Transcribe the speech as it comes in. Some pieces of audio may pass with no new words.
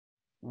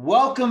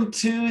Welcome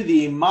to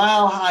the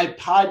Mile High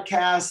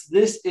Podcast.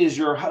 This is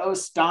your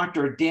host,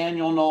 Dr.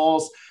 Daniel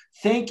Knowles.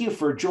 Thank you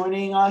for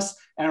joining us.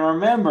 And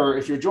remember,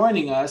 if you're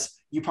joining us,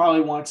 you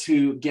probably want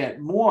to get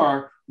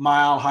more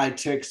Mile High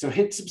Ticks. So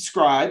hit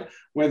subscribe,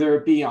 whether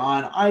it be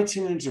on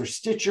iTunes or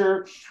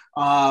Stitcher,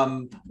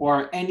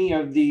 or any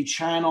of the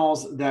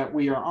channels that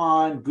we are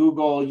on,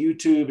 Google,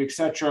 YouTube,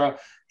 etc.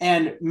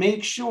 And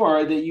make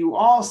sure that you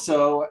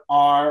also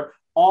are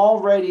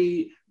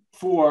already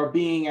for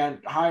being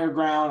at Higher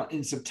Ground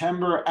in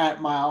September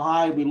at Mile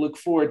High. We look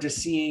forward to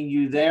seeing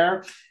you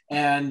there.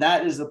 And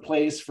that is the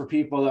place for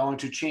people that want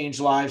to change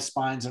lives,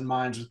 spines, and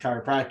minds with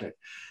chiropractic.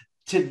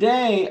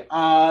 Today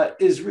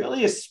is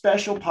really a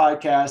special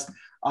podcast.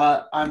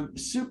 I'm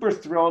super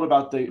thrilled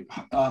about the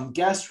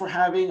guest we're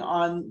having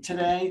on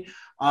today,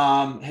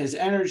 his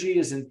energy,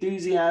 his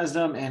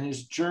enthusiasm, and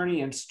his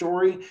journey and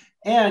story.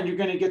 And you're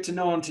going to get to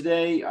know him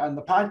today on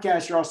the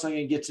podcast. You're also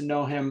going to get to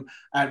know him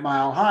at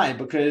Mile High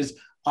because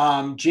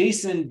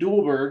Jason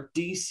Dulberg,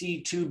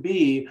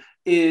 DC2B,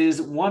 is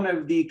one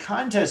of the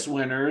contest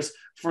winners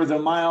for the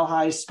Mile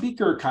High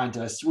Speaker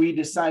Contest. We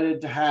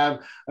decided to have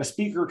a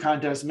speaker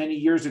contest many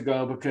years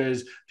ago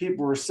because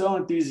people were so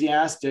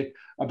enthusiastic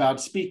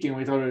about speaking.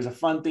 We thought it was a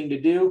fun thing to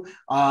do.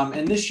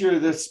 And this year,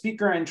 the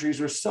speaker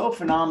entries were so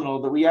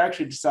phenomenal that we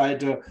actually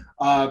decided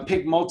to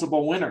pick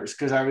multiple winners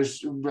because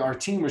our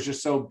team was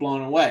just so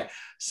blown away.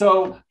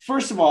 So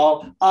first of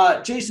all,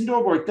 Jason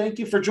Dulberg, thank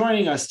you for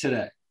joining us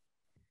today.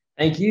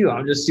 Thank you.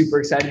 I'm just super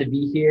excited to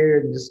be here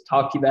and just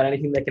talk to you about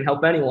anything that can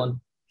help anyone.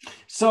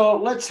 So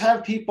let's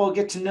have people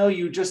get to know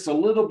you just a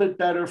little bit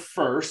better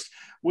first,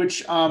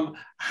 which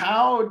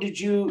how did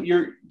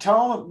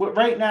tell them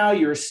right now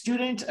you're a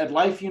student at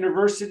Life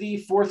University,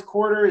 fourth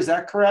quarter. Is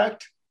that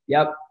correct?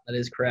 Yep, that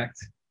is correct.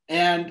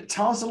 And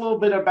tell us a little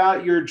bit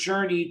about your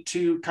journey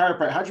to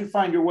chiropractic. How'd you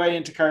find your way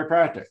into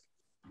chiropractic?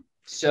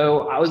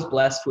 So I was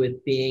blessed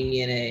with being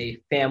in a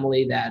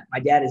family that my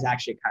dad is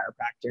actually a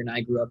chiropractor and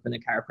I grew up in a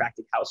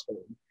chiropractic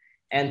household.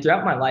 And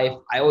throughout my life,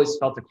 I always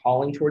felt a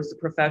calling towards the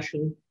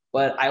profession,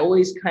 but I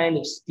always kind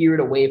of steered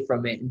away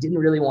from it and didn't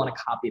really want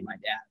to copy my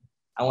dad.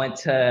 I went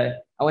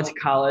to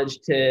college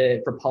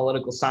for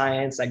political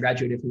science. I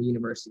graduated from the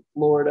University of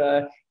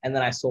Florida, and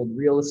then I sold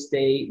real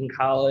estate in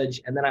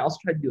college. And then I also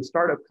tried to do a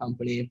startup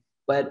company,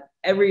 but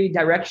every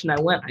direction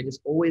I went, I just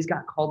always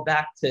got called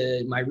back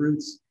to my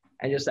roots.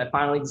 And I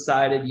finally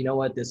decided, you know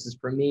what, this is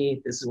for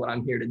me. This is what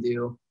I'm here to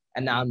do.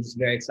 And now I'm just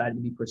very excited to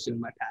be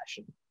pursuing my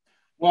passion.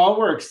 Well,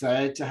 we're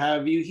excited to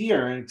have you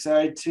here and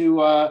excited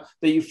to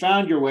that you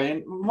found your way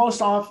and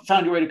most often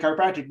found your way to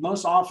chiropractic.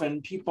 Most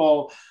often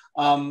people,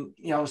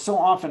 so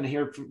often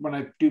here when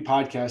I do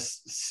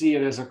podcasts, see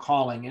it as a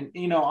calling.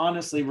 And,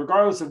 honestly,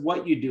 regardless of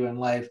what you do in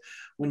life,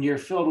 when you're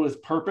filled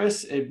with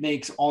purpose, it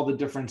makes all the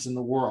difference in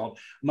the world,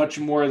 much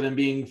more than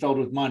being filled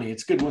with money.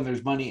 It's good when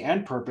there's money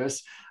and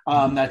purpose.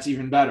 That's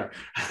even better.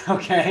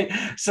 Okay.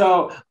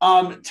 So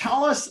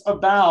tell us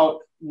about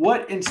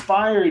what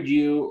inspired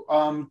you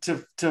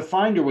to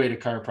find your way to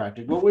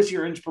chiropractic? What was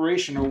your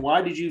inspiration, or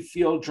why did you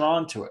feel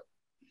drawn to it?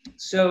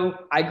 So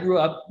I grew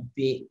up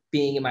being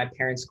in my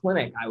parents'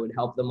 clinic. I would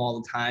help them all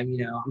the time.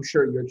 I'm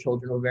sure your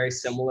children were very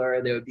similar.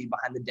 They would be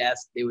behind the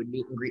desk. They would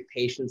meet and greet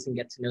patients and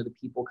get to know the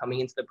people coming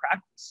into the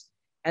practice.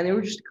 And there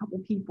were just a couple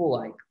of people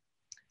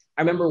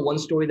I remember one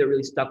story that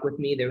really stuck with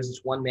me. There was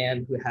this one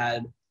man who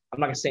had, I'm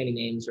not going to say any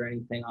names or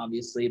anything,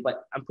 obviously,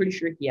 but I'm pretty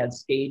sure he had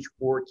stage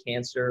 4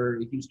 cancer.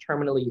 He was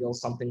terminally ill,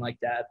 something like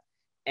that.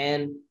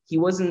 And he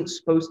wasn't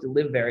supposed to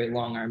live very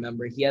long, I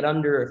remember. He had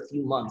under a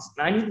few months.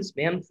 And I knew this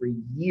man for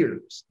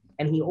years.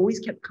 And he always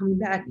kept coming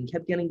back and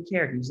kept getting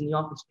care. He was in the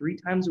office 3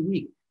 times a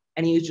week.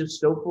 And he was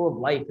just so full of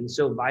life and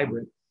so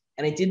vibrant.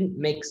 And it didn't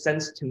make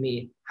sense to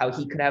me how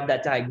he could have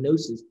that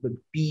diagnosis, but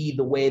be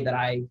the way that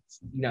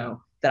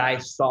that I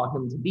saw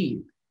him to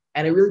be.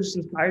 And it really just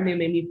inspired me and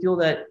made me feel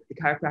that the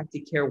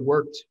chiropractic care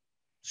worked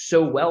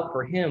so well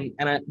for him.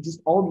 And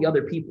just all the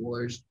other people,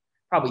 there's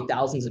probably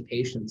thousands of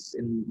patients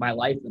in my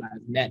life that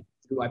I've met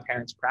through my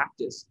parents'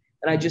 practice.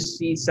 And I just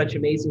see such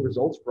amazing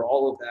results for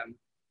all of them.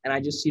 And I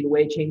just see the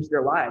way it changed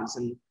their lives.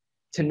 And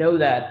to know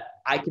that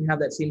I can have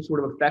that same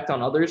sort of effect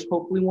on others,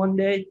 hopefully one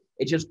day,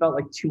 it just felt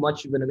like too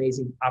much of an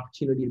amazing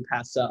opportunity to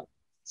pass up.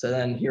 So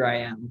then here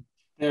I am.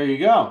 There you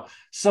go.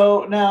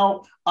 So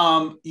now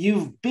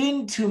you've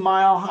been to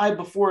Mile High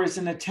before as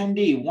an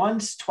attendee,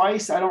 once,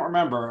 twice, I don't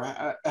remember.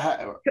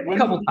 A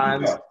couple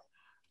times. Okay.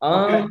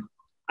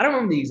 I don't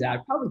remember the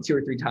exact, probably 2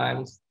 or 3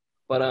 times.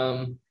 But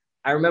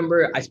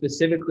I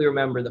specifically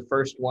remember the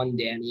first one,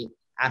 Danny,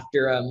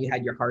 after you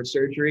had your heart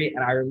surgery.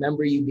 And I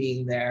remember you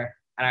being there.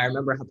 And I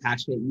remember how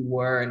passionate you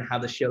were and how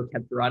the show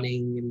kept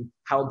running and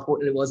how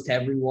important it was to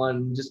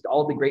everyone, just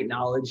all the great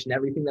knowledge and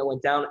everything that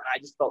went down. And I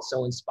just felt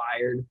so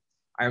inspired.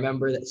 I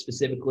remember that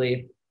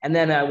specifically. And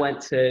then I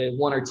went to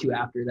 1 or 2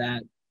 after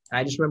that. And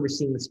I just remember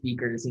seeing the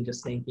speakers and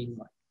just thinking,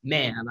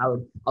 man,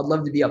 I'd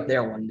love to be up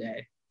there one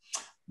day.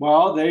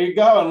 Well, there you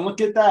go. And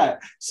look at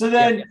that. So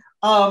then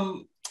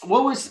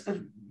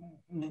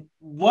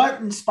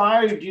what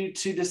inspired you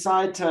to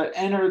decide to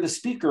enter the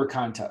speaker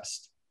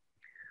contest?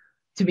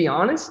 To be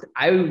honest,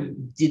 I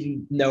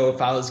didn't know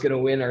if I was going to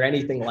win or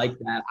anything like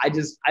that. I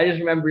just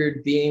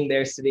remembered being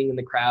there sitting in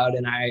the crowd,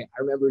 and I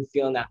remembered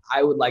feeling that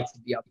I would like to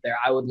be up there.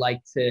 I would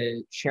like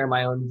to share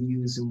my own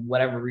views and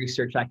whatever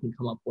research I can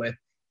come up with.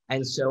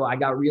 And so I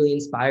got really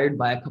inspired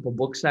by a couple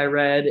books I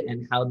read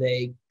and how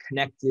they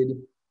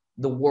connected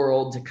the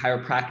world to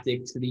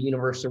chiropractic, to the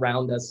universe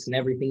around us and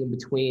everything in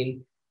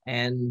between.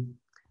 And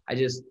I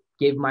just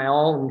gave my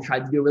all and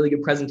tried to do a really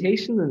good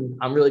presentation. And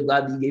I'm really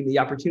glad that you gave me the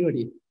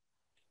opportunity.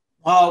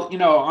 Well,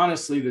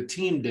 honestly, the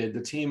team did.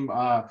 The team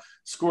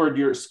scored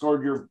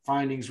your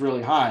findings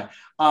really high.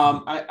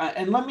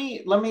 And let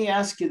me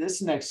ask you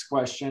this next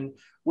question,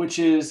 which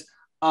is,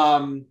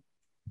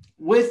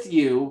 with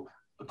you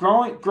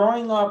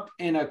growing up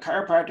in a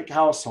chiropractic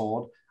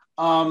household,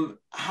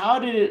 how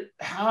did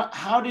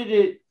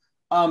it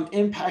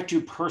impact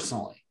you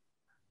personally?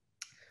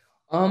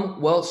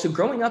 Well, so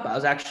growing up, I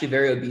was actually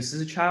very obese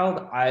as a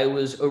child. I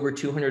was over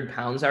 200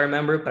 pounds, I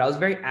remember, but I was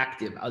very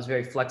active. I was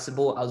very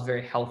flexible. I was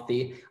very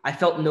healthy. I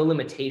felt no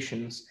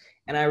limitations.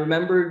 And I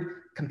remembered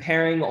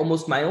comparing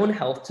almost my own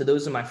health to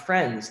those of my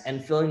friends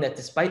and feeling that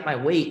despite my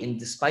weight and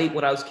despite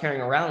what I was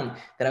carrying around,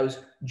 that I was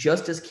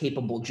just as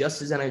capable,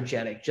 just as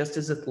energetic, just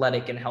as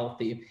athletic and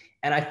healthy.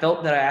 And I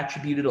felt that I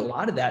attributed a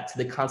lot of that to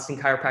the constant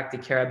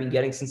chiropractic care I've been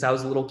getting since I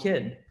was a little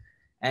kid.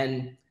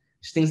 And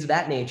just things of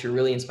that nature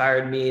really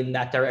inspired me in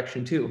that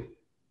direction too.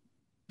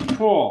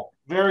 Cool.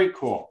 Very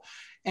cool.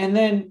 And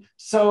then,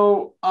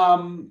 so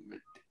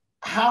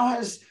how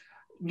has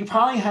you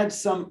probably had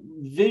some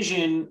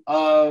vision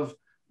of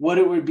what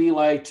it would be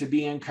like to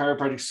be in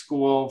chiropractic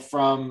school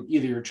from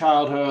either your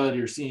childhood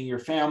or seeing your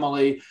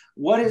family.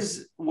 What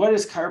has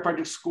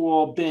chiropractic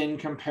school been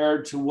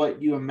compared to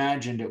what you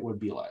imagined it would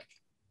be like?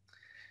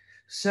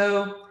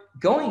 So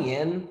going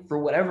in, for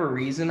whatever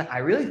reason, I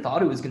really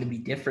thought it was going to be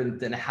different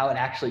than how it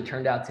actually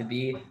turned out to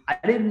be. I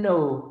didn't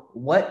know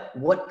what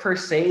per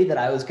se that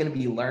I was going to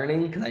be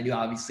learning, because I knew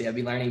obviously I'd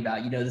be learning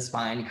about, the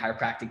spine,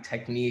 chiropractic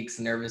techniques,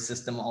 nervous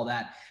system, all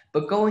that.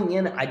 But going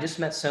in, I just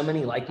met so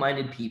many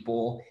like-minded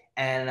people,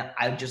 and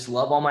I just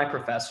love all my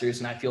professors,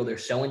 and I feel they're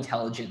so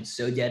intelligent,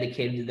 so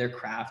dedicated to their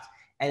craft.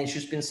 And it's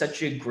just been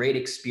such a great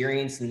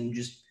experience and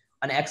just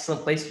an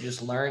excellent place to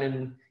just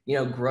learn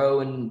and, grow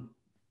and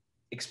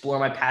explore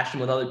my passion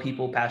with other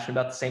people passionate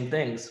about the same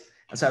things.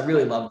 And so I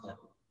really loved it.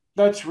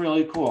 That's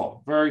really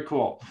cool. Very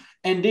cool.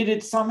 And did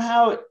it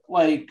somehow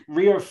like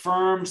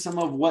reaffirm some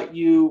of what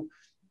you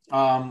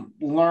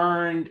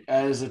learned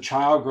as a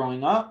child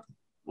growing up,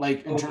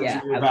 like in terms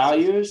of your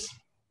values?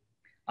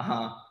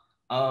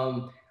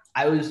 Uh-huh.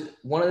 I was,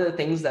 one of the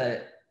things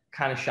that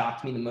kind of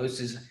shocked me the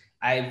most is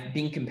I've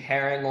been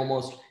comparing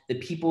almost the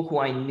people who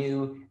I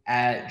knew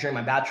during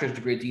my bachelor's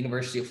degree at the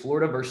University of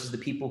Florida versus the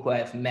people who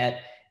I've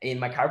met in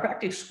my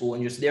chiropractic school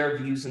and just their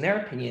views and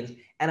their opinions.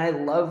 And I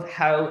love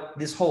how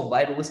this whole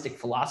vitalistic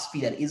philosophy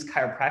that is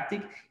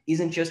chiropractic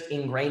isn't just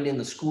ingrained in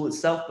the school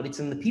itself, but it's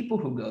in the people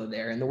who go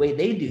there and the way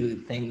they do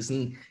things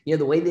and,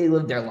 the way they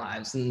live their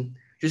lives, and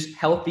just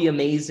healthy,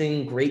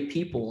 amazing, great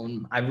people.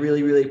 And I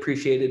really, really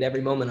appreciated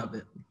every moment of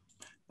it.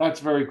 That's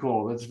very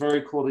cool. That's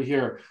very cool to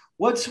hear.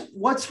 What's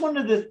one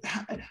of the,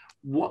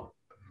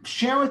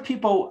 share with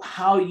people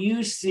how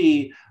you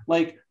see,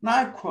 like,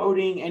 not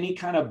quoting any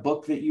kind of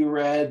book that you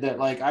read that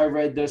like, I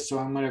read this, so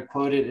I'm going to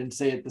quote it and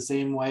say it the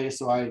same way.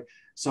 So I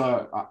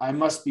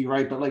must be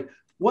right. But like,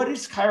 what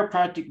does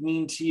chiropractic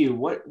mean to you?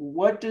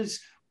 What is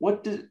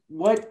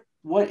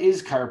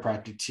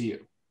chiropractic to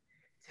you?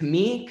 To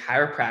me,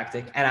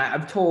 chiropractic, and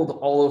I've told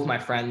all of my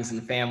friends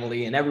and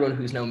family and everyone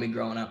who's known me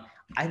growing up,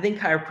 I think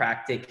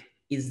chiropractic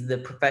is the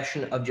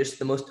profession of just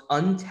the most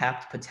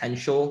untapped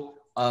potential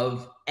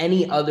of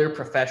any other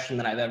profession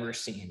that I've ever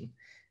seen.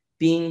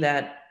 Being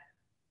that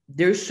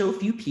there's so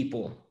few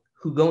people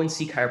who go and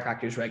see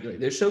chiropractors regularly.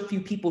 There's so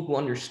few people who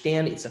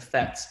understand its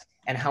effects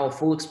and how a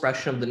full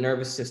expression of the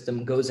nervous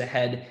system goes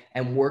ahead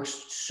and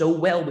works so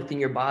well within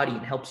your body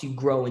and helps you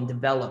grow and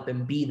develop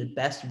and be the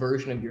best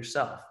version of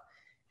yourself.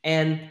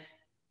 And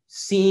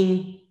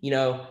seeing,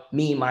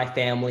 me, my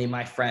family,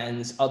 my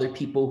friends, other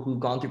people who've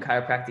gone through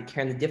chiropractic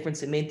care and the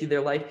difference it made through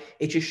their life,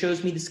 it just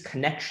shows me this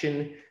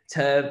connection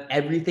to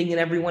everything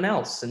and everyone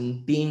else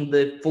and being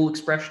the full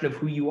expression of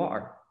who you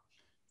are.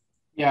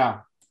 Yeah,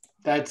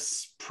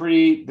 that's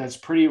pretty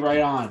right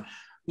on.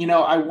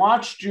 I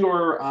watched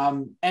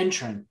your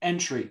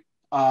entry.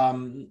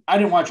 I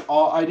didn't watch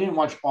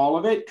all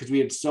of it because we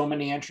had so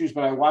many entries,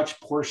 but I watched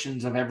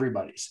portions of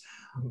everybody's.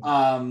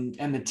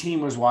 And the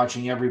team was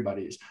watching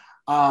everybody's.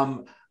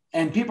 And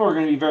people are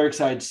going to be very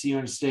excited to see you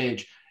on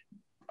stage.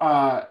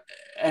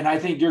 And I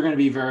think you're going to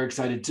be very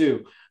excited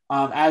too.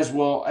 As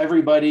will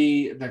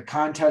everybody, the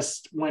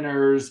contest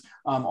winners,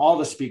 all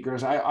the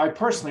speakers. I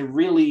personally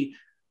really,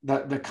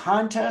 the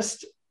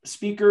contest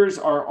speakers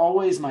are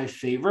always my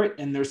favorite.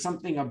 And there's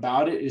something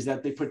about it is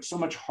that they put so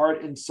much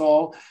heart and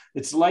soul.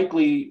 It's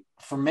likely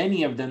for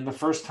many of them the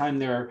first time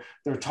they're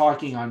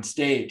talking on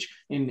stage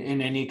in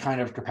any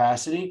kind of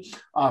capacity,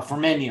 for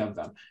many of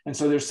them. And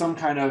so there's some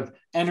kind of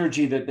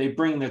energy that they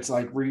bring that's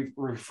like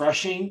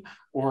refreshing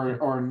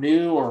or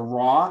new or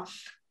raw.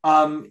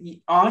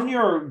 On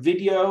your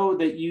video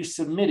that you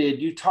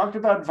submitted, you talked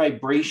about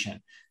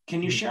vibration.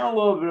 Can you share a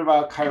little bit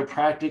about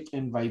chiropractic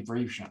and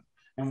vibration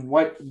and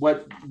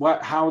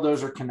how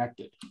those are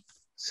connected?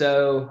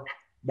 So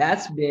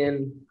that's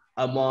been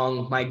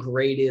among my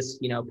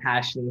greatest,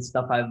 passion and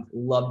stuff I've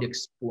loved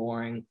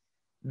exploring.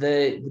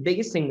 The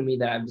biggest thing to me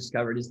that I've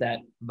discovered is that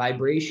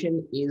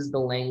vibration is the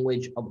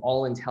language of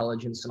all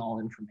intelligence and all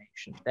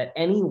information. That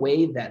any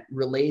wave that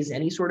relays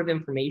any sort of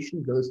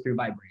information goes through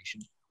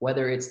vibration,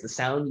 whether it's the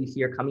sound you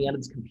hear coming out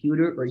of this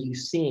computer or you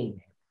seeing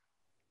it.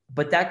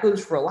 But that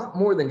goes for a lot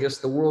more than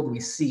just the world we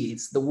see.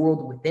 It's the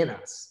world within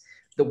us.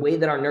 The way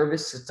that our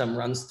nervous system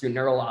runs through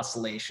neural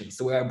oscillations,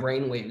 the way our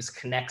brain waves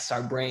connects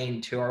our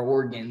brain to our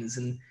organs,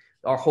 and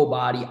our whole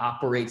body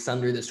operates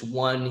under this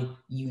one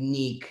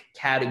unique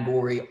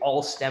category,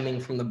 all stemming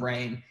from the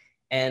brain.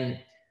 And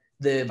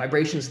the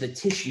vibrations of the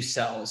tissue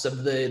cells,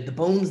 of the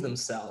bones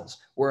themselves,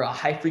 where a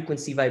high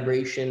frequency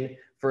vibration,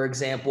 for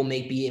example,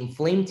 may be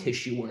inflamed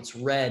tissue where it's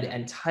red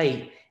and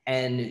tight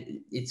and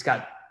it's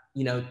got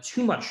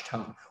too much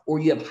tone, or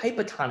you have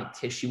hypotonic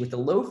tissue with a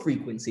low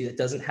frequency that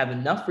doesn't have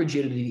enough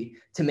rigidity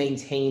to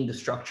maintain the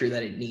structure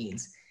that it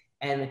needs.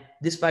 And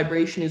this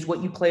vibration is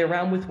what you play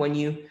around with when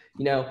you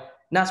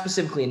not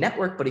specifically a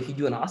network, but if you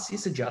do an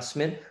osseous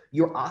adjustment,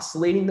 you're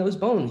oscillating those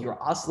bones,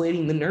 you're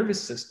oscillating the nervous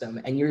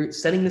system, and you're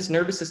setting this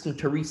nervous system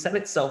to reset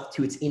itself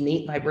to its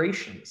innate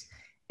vibrations.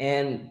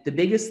 And the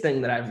biggest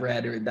thing that I've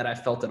read or that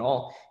I've felt at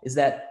all is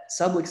that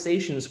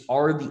subluxations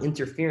are the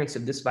interference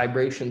of this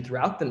vibration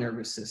throughout the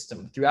nervous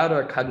system, throughout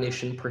our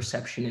cognition,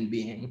 perception, and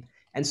being.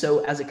 And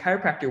so as a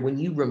chiropractor, when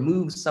you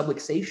remove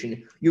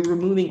subluxation, you're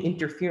removing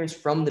interference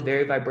from the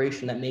very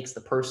vibration that makes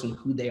the person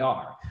who they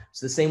are.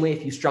 So the same way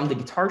if you strummed a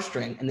guitar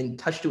string and then you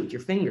touched it with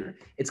your finger,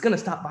 it's going to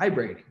stop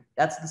vibrating.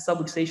 That's what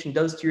the subluxation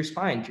does to your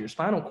spine, to your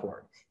spinal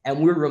cord. And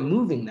we're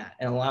removing that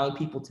and allowing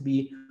people to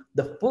be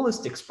the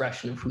fullest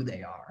expression of who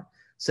they are.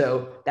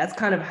 So that's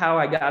kind of how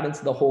I got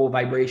into the whole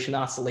vibration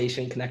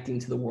oscillation connecting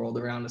to the world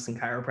around us in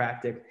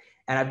chiropractic.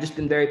 And I've just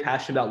been very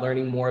passionate about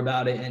learning more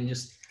about it and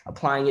just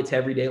applying it to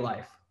everyday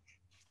life.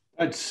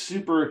 That's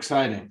super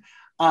exciting.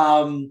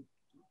 And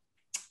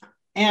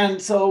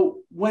so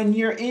when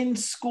you're in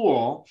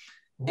school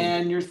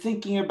and you're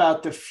thinking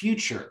about the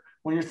future,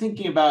 when you're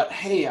thinking about,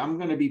 hey, I'm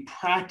going to be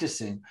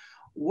practicing,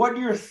 what are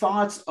your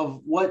thoughts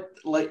of what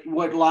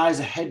lies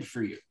ahead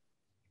for you?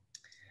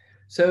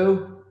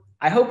 So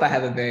I hope I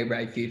have a very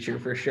bright future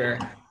for sure.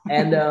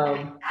 And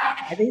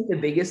I think the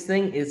biggest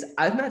thing is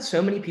I've met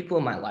so many people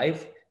in my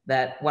life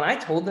that when I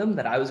told them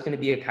that I was going to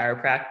be a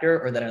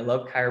chiropractor or that I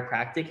love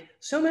chiropractic,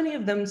 so many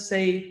of them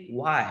say,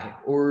 why?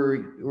 Or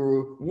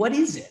what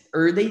is it?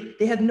 Or they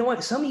have no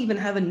idea. Some even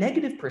have a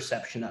negative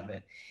perception of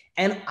it.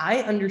 And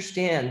I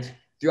understand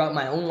throughout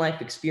my own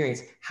life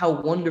experience how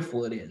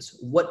wonderful it is,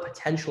 what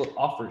potential it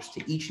offers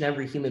to each and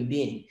every human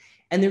being.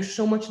 And there's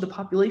so much of the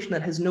population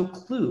that has no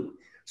clue.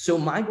 So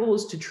my goal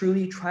is to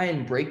truly try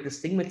and break the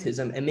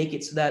stigmatism and make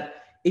it so that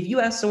if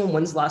you ask someone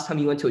when's the last time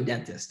you went to a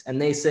dentist and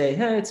they say,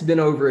 hey, it's been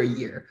over a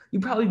year,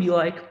 you'd probably be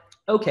like,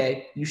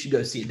 okay, you should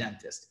go see a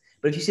dentist.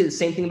 But if you say the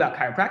same thing about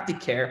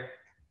chiropractic care,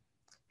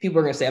 people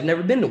are going to say, I've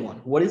never been to one.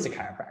 What is a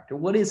chiropractor?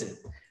 What is it?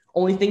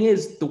 Only thing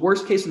is, the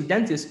worst case with the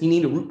dentist, you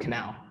need a root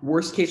canal.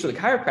 Worst case with a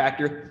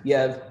chiropractor, you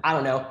have,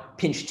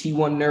 pinched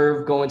T1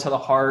 nerve going to the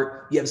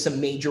heart. You have some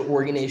major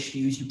organ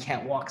issues. You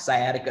can't walk,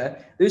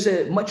 sciatica. There's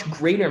a much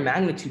greater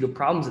magnitude of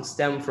problems that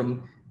stem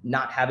from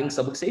not having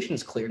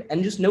subluxations cleared.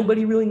 And just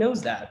nobody really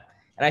knows that.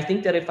 And I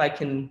think that if I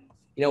can,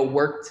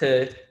 work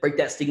to break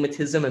that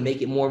stigmatism and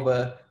make it more of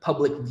a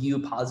public view,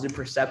 positive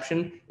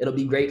perception, it'll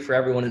be great for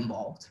everyone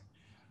involved.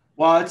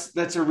 Well,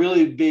 that's a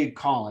really big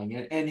calling.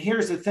 And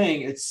here's the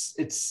thing.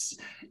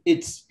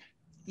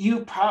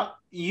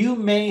 You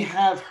may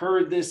have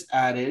heard this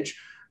adage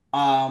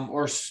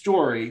or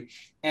story,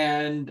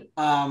 and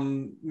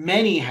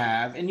many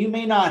have, and you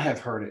may not have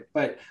heard it,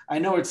 but I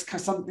know it's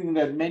something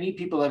that many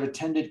people that have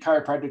attended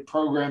chiropractic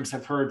programs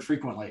have heard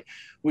frequently,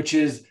 which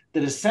is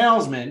that a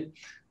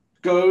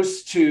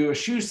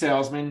shoe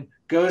salesman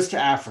goes to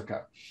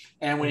Africa.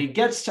 And when he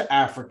gets to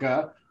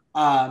Africa,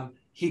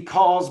 he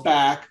calls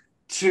back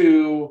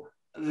to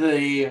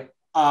their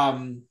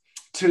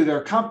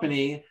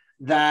company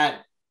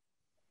that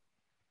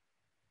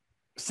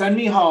send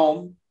me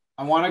home.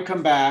 I want to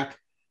come back.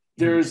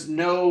 There's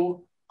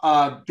no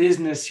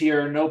business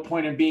here, no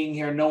point in being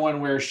here. No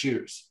one wears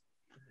shoes.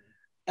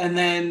 And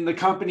then the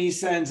company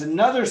sends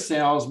another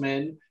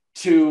salesman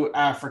to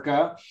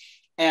Africa,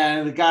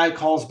 and the guy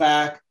calls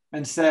back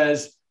and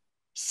says,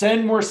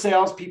 send more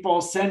salespeople,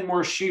 send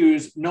more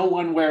shoes. No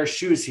one wears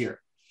shoes here.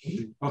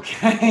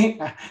 Okay.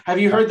 Have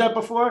you heard that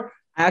before?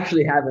 I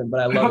actually haven't, but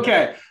I love it.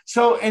 Okay.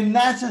 So, and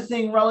that's a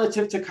thing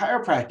relative to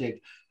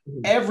chiropractic.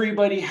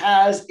 Everybody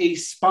has a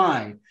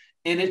spine,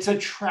 and it's a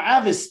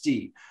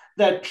travesty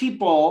that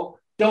people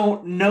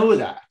don't know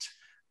that.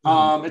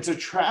 It's a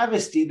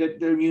travesty that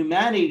the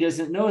humanity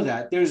doesn't know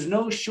that. There's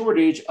no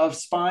shortage of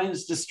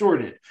spines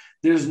distorted.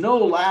 There's no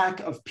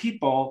lack of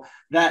people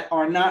that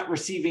are not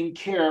receiving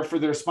care for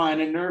their spine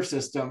and nerve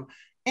system.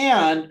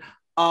 And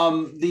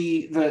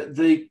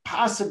the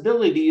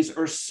possibilities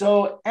are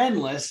so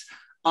endless.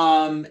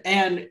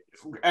 And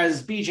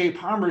as BJ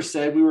Palmer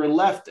said, we were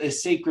left a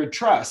sacred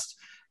trust.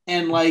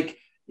 And like,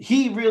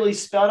 he really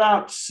spelled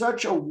out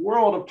such a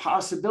world of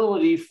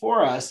possibility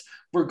for us,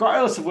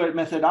 regardless of what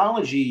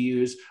methodology you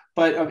use,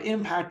 but of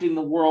impacting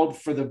the world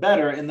for the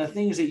better. And the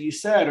things that you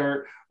said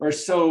are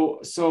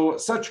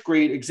such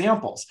great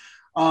examples.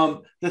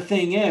 The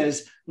thing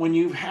is, when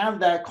you have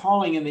that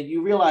calling and that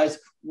you realize,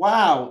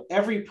 wow,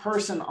 every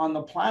person on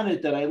the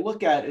planet that I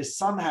look at is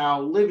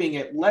somehow living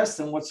at less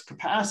than what's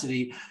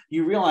capacity,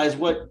 you realize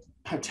what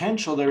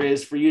potential there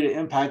is for you to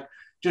impact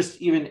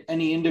just even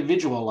any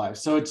individual life.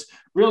 So it's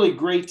really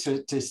great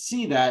to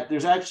see that.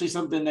 There's actually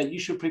something that you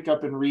should pick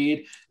up and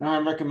read, and I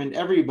recommend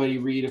everybody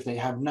read if they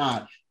have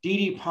not.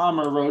 D.D.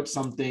 Palmer wrote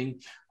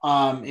something,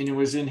 and it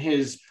was in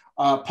his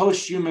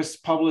posthumous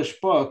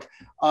published book,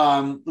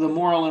 The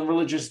Moral and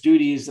Religious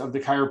Duties of the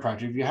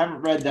Chiropractor. If you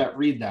haven't read that,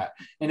 read that,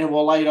 and it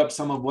will light up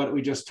some of what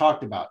we just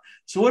talked about.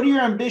 So what are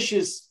your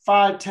ambitions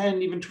 5,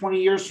 10, even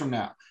 20 years from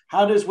now?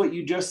 How does what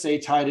you just say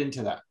tied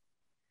into that?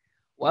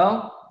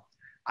 Well,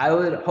 I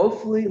would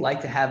hopefully like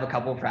to have a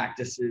couple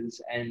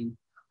practices, and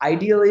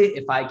ideally,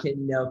 if I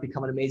can,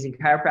 become an amazing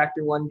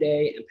chiropractor one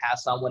day and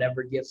pass on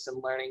whatever gifts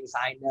and learnings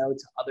I know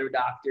to other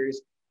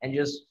doctors, and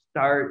just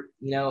start,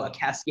 a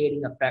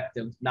cascading effect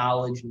of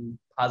knowledge and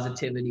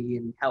positivity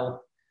and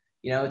health,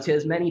 to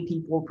as many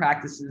people,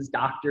 practices,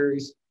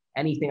 doctors,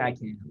 anything I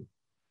can.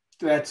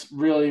 That's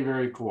really,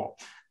 very cool.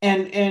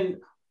 And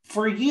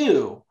for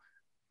you,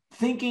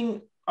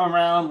 thinking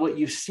around what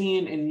you've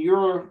seen in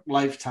your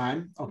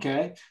lifetime,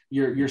 okay,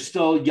 you're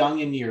still young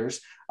in years,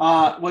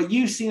 what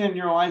you've seen in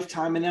your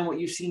lifetime, and then what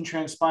you've seen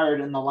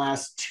transpired in the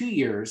last 2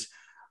 years,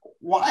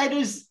 why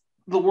does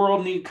the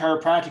world need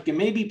chiropractic? And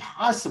maybe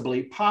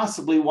possibly,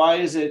 why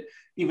is it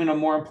even a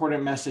more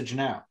important message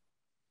now?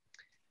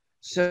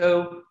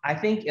 So I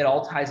think it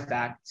all ties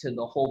back to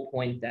the whole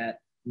point that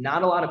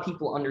not a lot of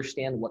people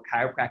understand what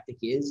chiropractic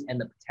is and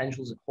the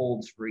potentials it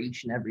holds for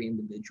each and every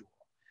individual.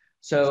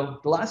 So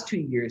the last 2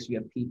 years, we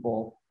have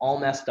people all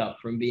messed up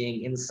from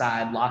being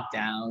inside, locked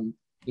down.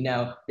 They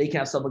can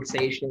have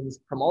subluxations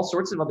from all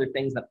sorts of other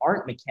things that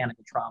aren't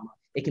mechanical trauma.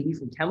 It can be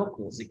from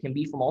chemicals. It can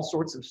be from all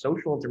sorts of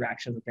social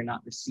interactions that they're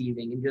not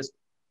receiving, and just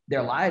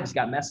their lives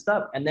got messed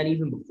up. And then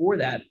even before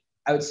that,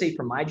 I would say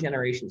for my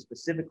generation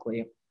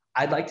specifically,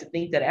 I'd like to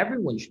think that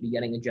everyone should be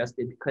getting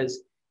adjusted,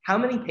 because how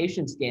many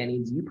patients, Danny,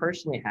 do you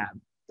personally have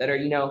that are,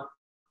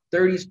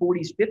 30s,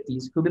 40s,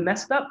 50s who've been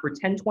messed up for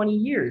 10, 20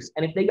 years?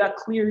 And if they got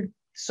cleared,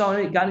 got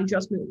an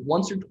adjustment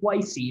once or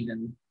twice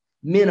even,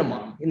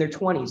 minimum, in their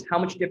 20s, how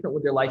much different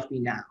would their life be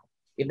now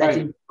if that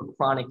didn't be a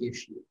chronic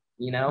issue,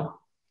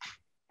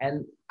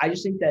 And I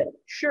just think that,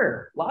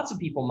 sure, lots of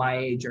people my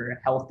age are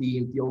healthy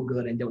and feel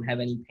good and don't have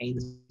any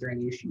pains or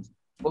any issues.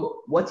 But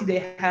what do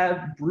they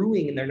have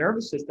brewing in their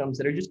nervous systems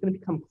that are just going to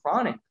become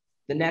chronic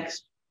the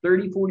next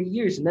 30, 40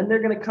 years? And then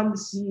they're going to come to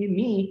see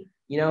me,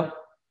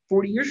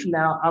 40 years from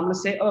now, I'm going to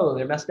say, oh,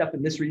 they're messed up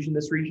in this region,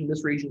 this region,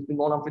 this region's been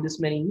going on for this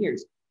many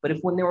years. But if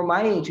when they were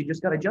my age, they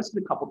just got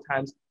adjusted a couple of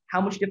times,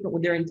 how much different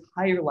would their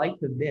entire life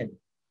have been?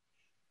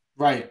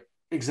 Right,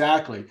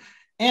 exactly.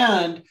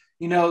 And,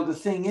 the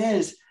thing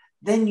is,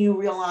 then you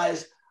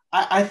realize,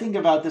 I think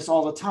about this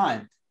all the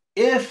time.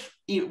 If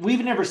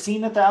we've never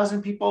seen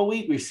 1,000 people a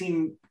week, we've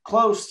seen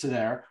close to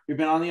there. We've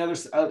been on the other,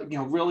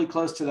 really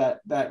close to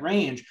that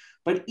range.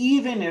 But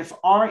even if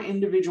our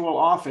individual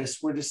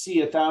office were to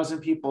see 1,000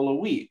 people a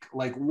week,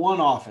 like one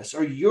office,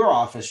 or your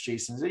office,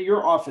 Jason,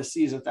 your office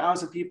sees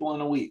 1,000 people in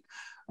a week,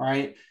 all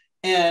right?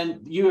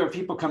 And you have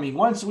people coming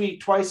once a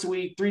week, twice a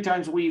week, 3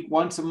 times a week,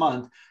 once a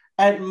month.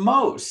 At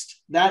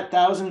most, that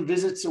 1,000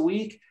 visits a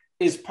week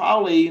is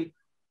probably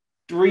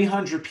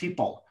 300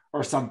 people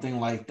or something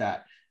like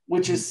that,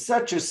 which is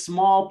such a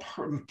small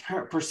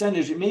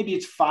percentage. Maybe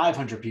it's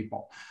 500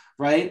 people,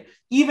 right?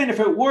 Even if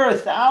it were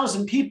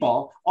 1,000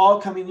 people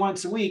all coming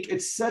once a week,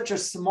 it's such a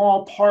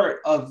small part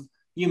of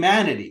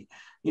humanity.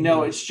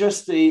 It's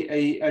just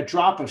a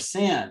drop of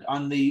sand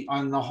on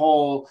the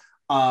whole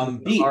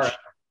beach.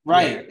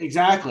 Right, yeah.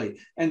 Exactly.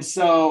 And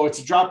so it's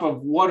a drop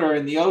of water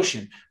in the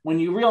ocean. When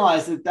you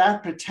realize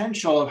that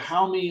potential of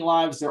how many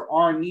lives there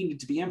are needed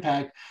to be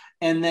impacted,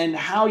 and then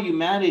how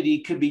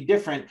humanity could be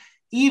different,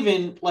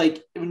 even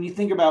like when you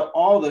think about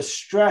all the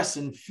stress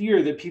and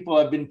fear that people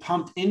have been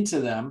pumped into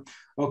them,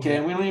 okay,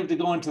 and we don't even have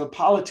to go into the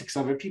politics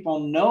of it. People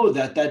know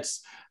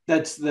that's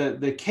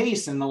the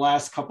case in the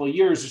last couple of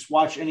years. Just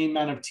watch any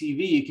amount of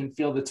TV, you can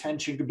feel the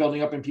tension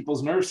building up in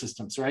people's nerve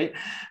systems, right?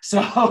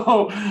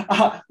 So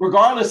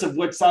regardless of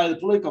what side of the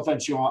political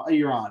fence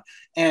you're on,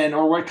 and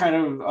or what kind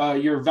of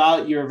your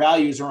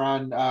values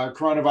around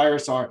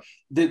coronavirus are,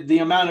 the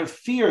amount of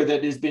fear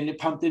that has been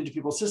pumped into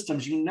people's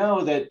systems,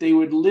 that they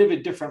would live a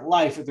different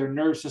life if their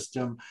nerve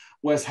system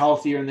was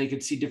healthier and they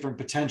could see different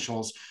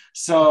potentials.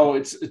 So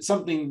it's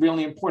something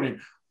really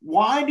important.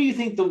 Why do you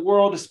think the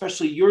world,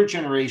 especially your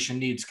generation,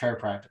 needs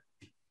chiropractic?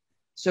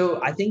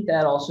 So I think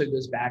that also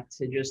goes back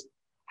to just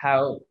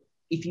how,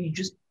 if you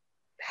just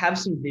have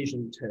some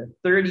vision to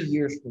 30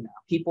 years from now,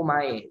 people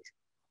my age,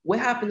 what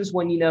happens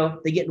when,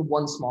 they get in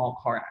one small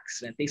car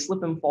accident, they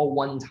slip and fall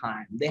one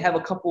time, they have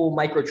a couple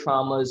micro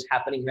traumas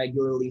happening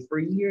regularly for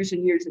years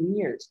and years and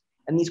years.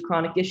 And these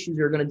chronic issues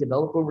are going to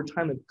develop over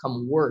time and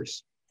become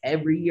worse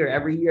every year,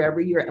 every year,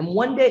 every year. And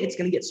one day it's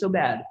going to get so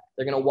bad,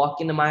 they're going to walk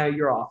into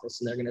your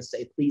office and they're going to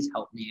say, please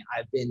help me.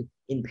 I've been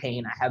in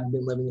pain. I haven't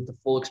been living with the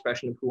full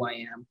expression of who I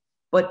am.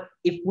 But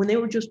if when they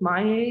were just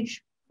my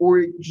age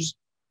or just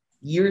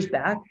years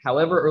back,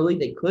 however early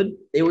they could,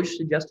 they were just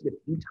adjusted a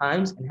few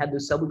times and had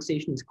those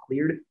subluxations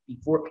cleared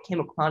before it became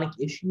a chronic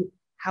issue,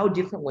 how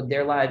different would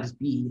their lives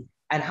be?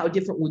 And how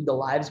different would the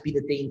lives be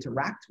that they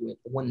interact with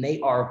when they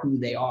are who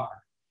they are?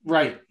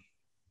 Right.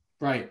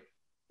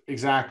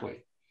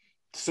 Exactly.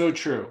 So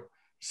true.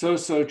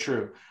 So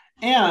true.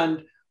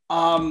 And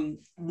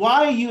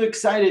why are you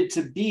excited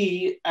to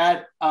be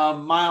at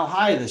Mile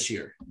High this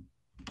year?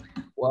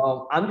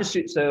 Well,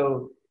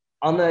 so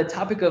on the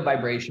topic of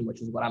vibration,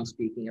 which is what I'm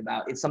speaking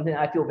about, it's something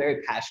I feel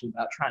very passionate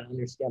about, trying to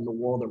understand the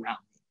world around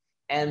me.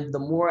 And the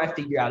more I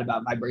figure out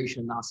about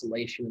vibration and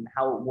oscillation and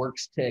how it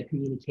works to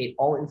communicate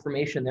all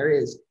information there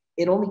is,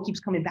 it only keeps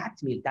coming back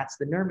to me. That's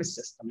the nervous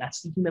system.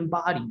 That's the human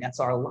body. That's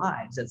our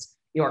lives. That's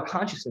our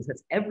consciousness.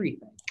 That's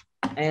everything.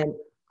 And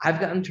I've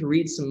gotten to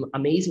read some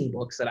amazing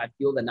books that I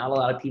feel that not a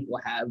lot of people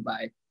have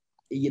by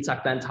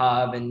Yitzhak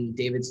Ben-Tov and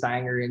David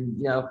Steiner.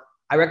 And,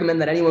 I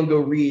recommend that anyone go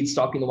read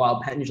Stalking the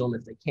Wild Pendulum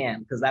if they can,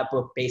 because that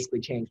book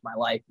basically changed my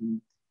life and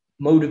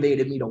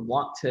motivated me to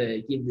want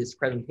to give this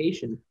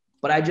presentation.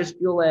 But I just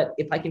feel that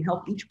if I can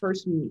help each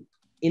person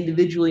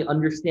individually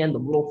understand the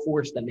little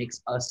force that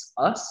makes us,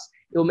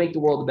 it'll make the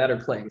world a better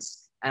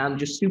place. And I'm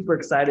just super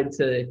excited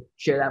to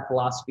share that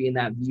philosophy and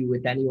that view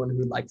with anyone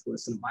who'd like to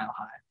listen to Mile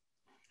High.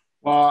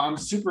 Well, I'm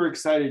super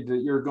excited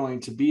that you're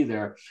going to be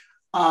there.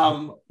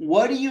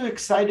 What are you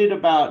excited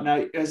about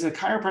now as a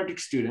chiropractic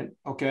student?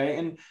 Okay.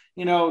 And,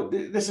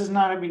 this is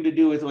not having to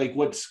do with like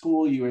what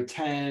school you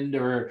attend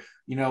or,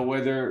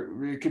 whether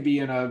it could be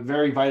in a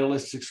very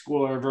vitalistic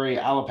school or a very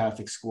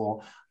allopathic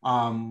school.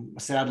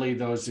 Sadly,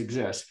 those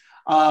exist.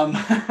 But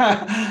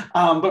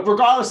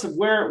regardless of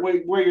where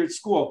you're at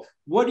school,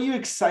 what are you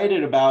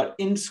excited about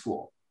in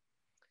school?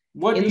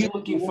 What are you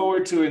looking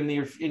forward to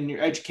in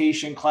your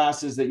education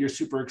classes that you're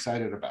super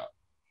excited about?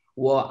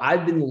 Well,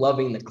 I've been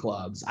loving the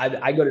clubs.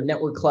 I go to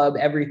Network Club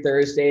every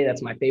Thursday.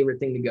 That's my favorite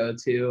thing to go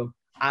to.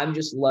 I'm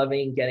just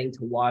loving getting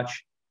to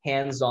watch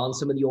hands-on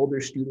some of the older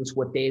students,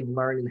 what they've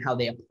learned and how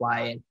they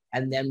apply it,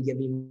 and them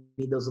giving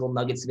me those little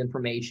nuggets of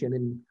information.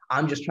 And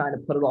I'm just trying to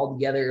put it all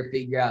together,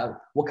 figure out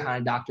what kind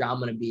of doctor I'm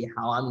going to be,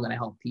 how I'm going to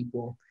help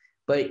people.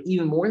 But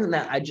even more than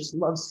that, I just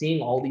love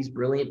seeing all these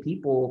brilliant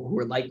people who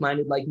are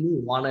like-minded like me,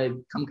 want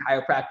to become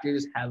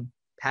chiropractors, have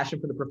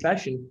passion for the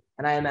profession.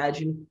 And I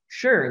imagine,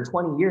 sure, in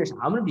 20 years,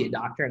 I'm going to be a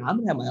doctor and I'm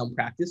going to have my own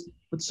practice,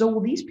 but so will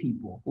these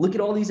people. Look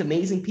at all these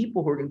amazing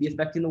people who are going to be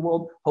affecting the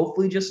world,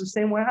 hopefully just the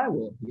same way I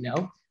will,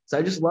 So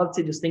I just love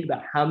to just think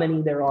about how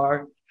many there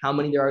are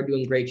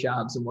doing great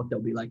jobs and what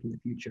they'll be like in the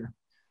future.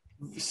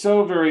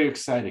 So very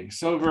exciting.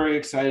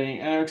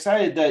 And I'm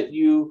excited that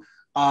you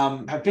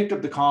have picked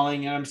up the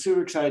calling, and I'm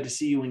super excited to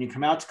see you when you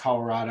come out to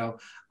Colorado.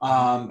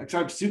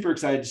 I'm super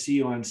excited to see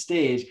you on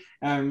stage.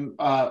 And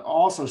I'm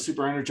also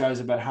super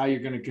energized about how you're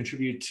going to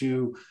contribute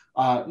to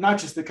not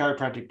just the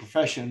chiropractic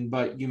profession,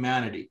 but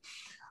humanity.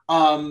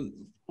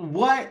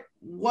 What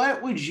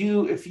would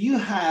you, if you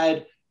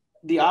had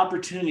the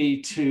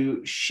opportunity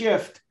to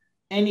shift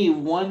any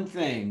one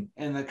thing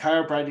in the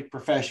chiropractic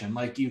profession,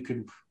 like you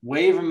could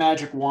wave a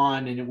magic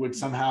wand and it would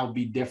somehow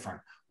be different,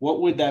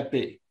 what would that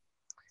be?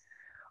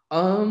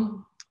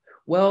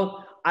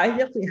 Well, I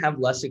definitely have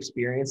less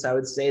experience, I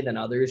would say, than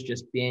others,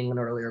 just being an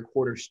earlier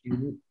quarter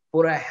student.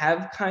 What I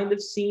have kind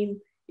of seen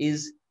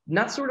is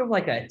not sort of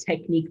like a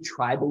technique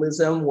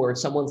tribalism where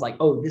someone's like,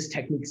 oh, this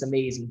technique's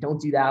amazing.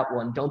 Don't do that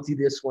one. Don't do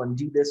this one.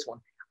 Do this one.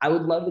 I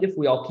would love it if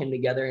we all came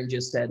together and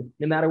just said,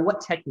 no matter what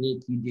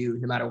technique you do,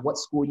 no matter what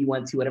school you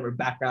went to, whatever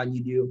background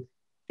you do,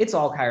 it's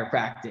all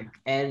chiropractic.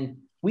 And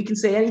we can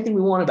say anything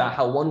we want about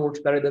how one works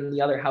better than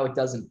the other, how it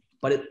doesn't,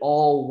 but it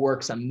all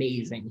works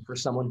amazing for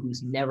someone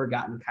who's never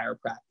gotten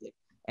chiropractic.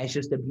 And it's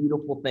just a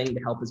beautiful thing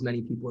to help as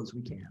many people as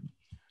we can.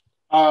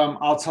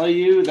 I'll tell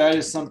you, that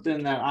is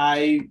something that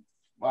I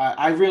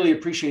really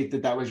appreciate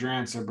that was your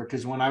answer,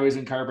 because when I was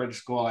in chiropractic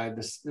school, I had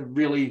this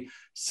really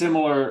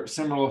similar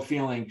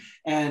feeling.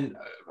 And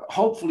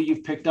hopefully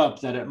you've picked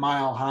up that at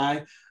Mile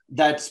High,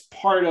 that's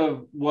part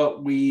of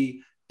what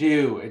we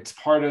do. It's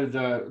part of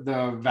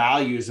the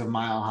values of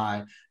Mile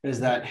High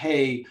is that,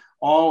 hey,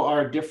 all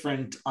our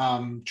different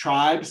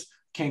tribes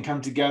can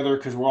come together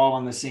because we're all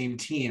on the same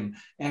team.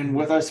 And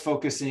with us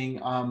focusing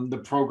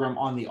the program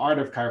on the art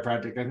of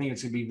chiropractic, I think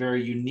it's going to be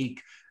very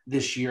unique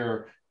this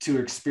year to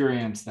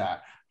experience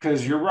that.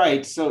 Because you're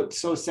right, so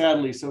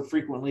sadly, so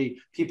frequently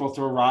people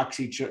throw rocks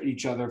at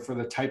each other for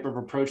the type of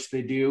approach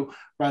they do,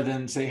 rather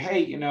than say,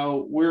 hey,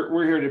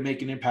 we're here to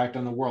make an impact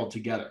on the world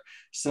together.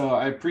 So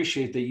I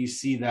appreciate that you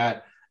see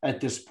that at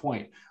this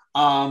point.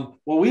 Well,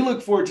 we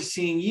look forward to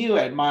seeing you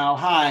at Mile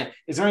High.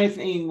 Is there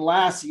anything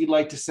last that you'd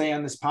like to say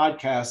on this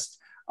podcast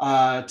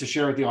to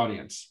share with the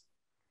audience?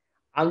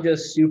 I'm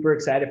just super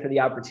excited for the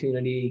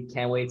opportunity.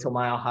 Can't wait till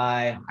Mile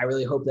High. I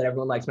really hope that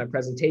everyone likes my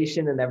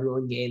presentation and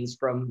everyone gains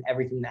from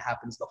everything that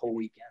happens the whole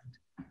weekend.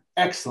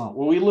 Excellent.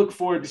 Well, we look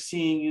forward to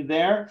seeing you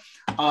there.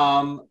 If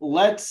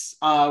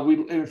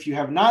you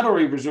have not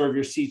already reserved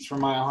your seats for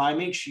Mile High,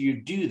 make sure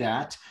you do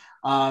that.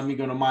 You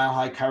go to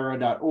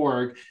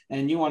milehighchiro.org,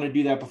 and you want to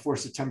do that before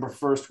September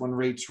 1st when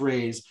rates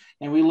raise.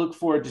 And we look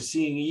forward to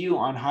seeing you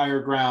on higher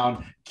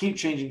ground. Keep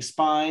changing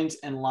spines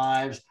and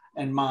lives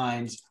and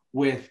minds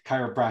with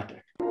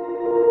chiropractic.